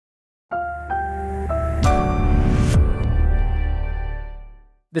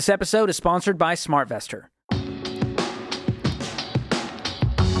This episode is sponsored by SmartVestor.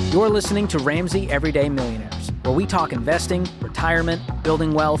 You're listening to Ramsey Everyday Millionaires, where we talk investing, retirement,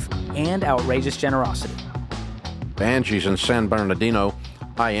 building wealth, and outrageous generosity. Angie's in San Bernardino.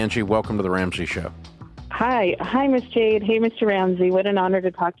 Hi, Angie. Welcome to the Ramsey Show. Hi, Miss Jade. Hey, Mr. Ramsey. What an honor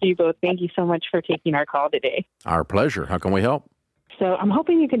to talk to you both. Thank you so much for taking our call today. Our pleasure. How can we help? So I'm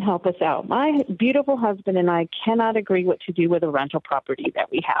hoping you can help us out. My beautiful husband and I cannot agree what to do with a rental property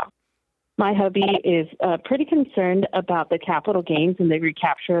that we have. My hubby is pretty concerned about the capital gains and the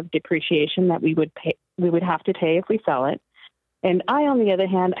recapture of depreciation that we would have to pay if we sell it. And I, on the other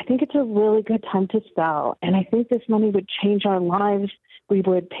hand, I think it's a really good time to sell. And I think this money would change our lives. We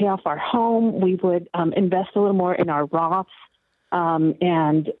would pay off our home. We would invest a little more in our Roths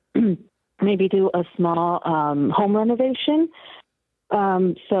and maybe do a small home renovation.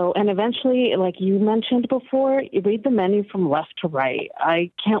 And eventually, like you mentioned before, you read the menu from left to right.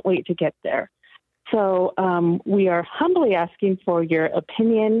 I can't wait to get there. So we are humbly asking for your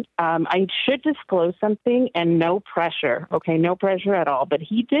opinion. I should disclose something, and no pressure, okay? No pressure at all. But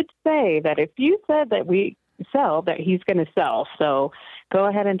he did say that if you said that we sell, that he's going to sell. So go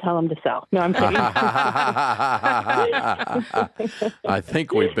ahead and tell him to sell. No, I'm kidding. I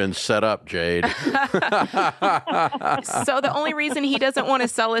think we've been set up, Jade. So the only reason he doesn't want to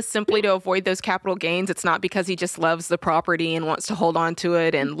sell is simply to avoid those capital gains. It's not because he just loves the property and wants to hold on to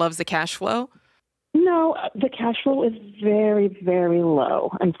it and loves the cash flow? No, the cash flow is very, very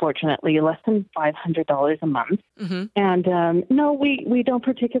low, unfortunately, less than $500 a month. Mm-hmm. And no, we don't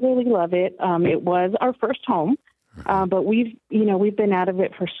particularly love it. It was our first home, but we've been out of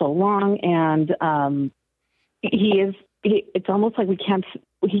it for so long, and it's almost like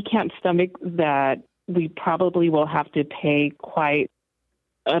he can't stomach that we probably will have to pay quite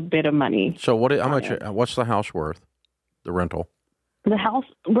a bit of money. So what's the house worth, the rental? The house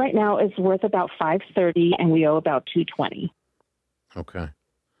right now is worth about $530, and we owe about $220. Okay,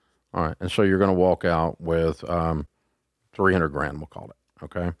 all right. And so you're going to walk out with $300,000. We'll call it.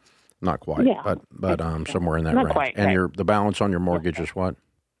 Okay, not quite, yeah, but somewhere in that not range. Quite, and right. The balance on your mortgage is what?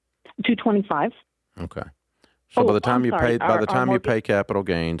 $225. Okay. So by the time you you pay capital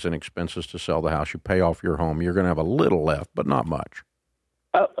gains and expenses to sell the house, you pay off your home. You're going to have a little left, but not much.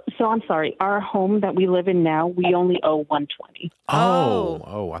 So I'm sorry. Our home that we live in now, we only owe $120.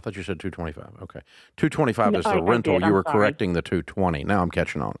 Oh! I thought you said $225. Okay, $225 is the rental. You were correcting the $220. Now I'm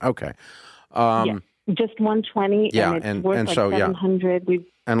catching on. Okay. Yeah, just $120. Yeah, and it's worth like $700. Yeah.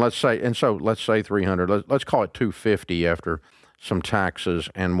 And let's say $300. Let's call it $250 after some taxes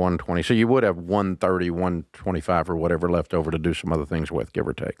and $120. So you would have $130, $125 or whatever left over to do some other things with, give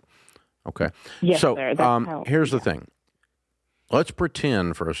or take. Okay. Yes, so sir. Here's the thing. Let's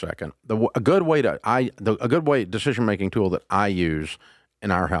pretend for a second. A good decision-making tool that I use in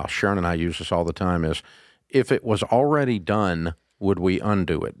our house, Sharon and I use this all the time, is if it was already done, would we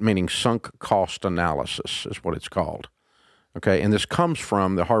undo it? Meaning sunk cost analysis is what it's called. Okay, and this comes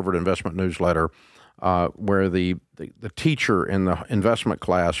from the Harvard Investment Newsletter, where the teacher in the investment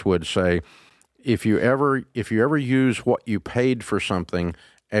class would say, if you ever use what you paid for something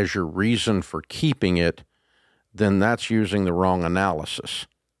as your reason for keeping it, then that's using the wrong analysis.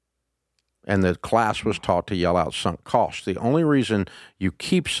 And the class was taught to yell out sunk costs. The only reason you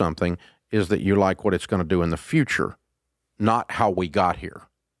keep something is that you like what it's going to do in the future, not how we got here.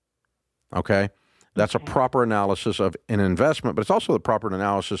 Okay? That's a proper analysis of an investment, but it's also the proper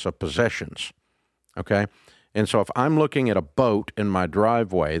analysis of possessions. Okay? And so if I'm looking at a boat in my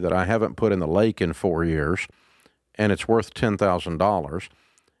driveway that I haven't put in the lake in 4 years, and it's worth $10,000,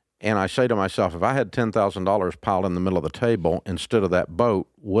 and I say to myself, if I had $10,000 piled in the middle of the table instead of that boat,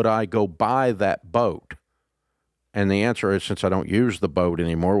 would I go buy that boat? And the answer is, since I don't use the boat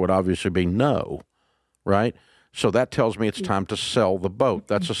anymore, would obviously be no, right? So that tells me it's time to sell the boat.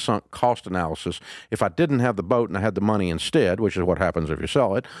 That's a sunk cost analysis. If I didn't have the boat and I had the money instead, which is what happens if you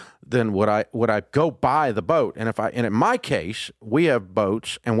sell it, then would I go buy the boat? And in my case, we have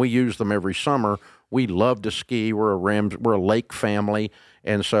boats and we use them every summer. We love to ski. We're a lake family.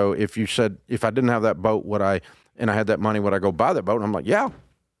 And so if you said, if I didn't have that boat, and I had that money, would I go buy that boat? And I'm like, yeah,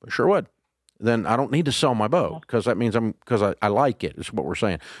 I sure would. Then I don't need to sell my boat because that means I like it, is what we're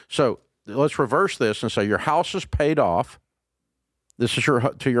saying. So let's reverse this and say your house is paid off. This is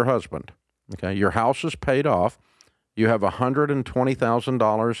to your husband. Okay. Your house is paid off. You have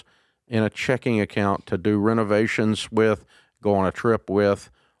 $120,000 in a checking account to do renovations with, go on a trip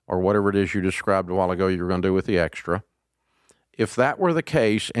with, or whatever it is you described a while ago you were going to do with the extra. If that were the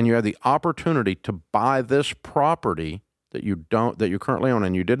case and you had the opportunity to buy this property that you currently own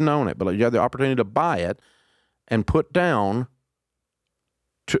and you didn't own it, but you had the opportunity to buy it and put down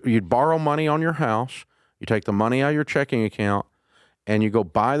you'd borrow money on your house, you take the money out of your checking account, and you go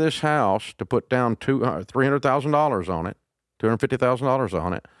buy this house to put down $300,000 on it, $250,000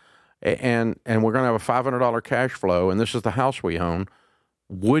 on it, and we're going to have a $500 cash flow, and this is the house we own,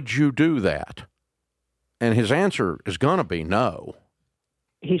 would you do that? And his answer is going to be no.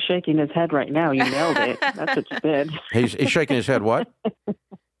 He's shaking his head right now. You nailed it. That's what you did. He's shaking his head what?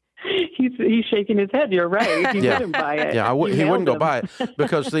 He's shaking his head. You're right. He wouldn't buy it. Yeah, he wouldn't go buy it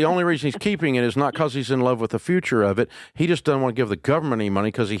because the only reason he's keeping it is not because he's in love with the future of it. He just doesn't want to give the government any money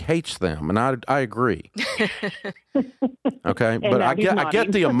because he hates them, and I agree. Okay, but I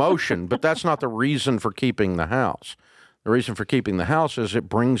get the emotion, but that's not the reason for keeping the house. The reason for keeping the house is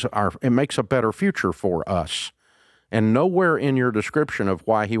it makes a better future for us. And nowhere in your description of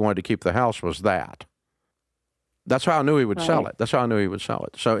why he wanted to keep the house was that. That's how I knew he would sell it. That's how I knew he would sell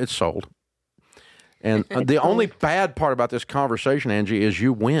it. So it's sold. And the only bad part about this conversation, Angie, is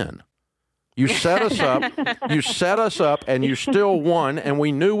you win. You set us up. You set us up, and you still won, and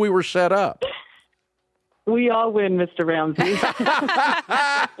we knew we were set up. We all win, Mr. Ramsey.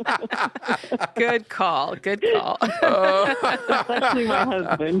 Good call. Good call. Especially my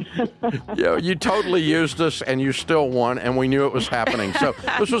husband. You totally used us, and you still won, and we knew it was happening. So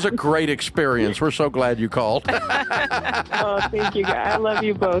this was a great experience. We're so glad you called. Oh, thank you, guys. I love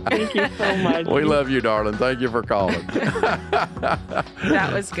you both. Thank you so much. We love you, darling. Thank you for calling.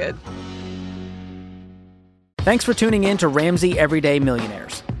 That was good. Thanks for tuning in to Ramsey Everyday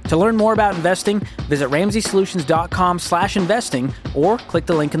Millionaires. To learn more about investing, visit RamseySolutions.com/investing or click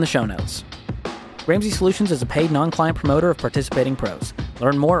the link in the show notes. Ramsey Solutions is a paid non-client promoter of participating pros.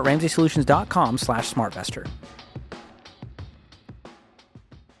 Learn more at RamseySolutions.com/SmartVestor.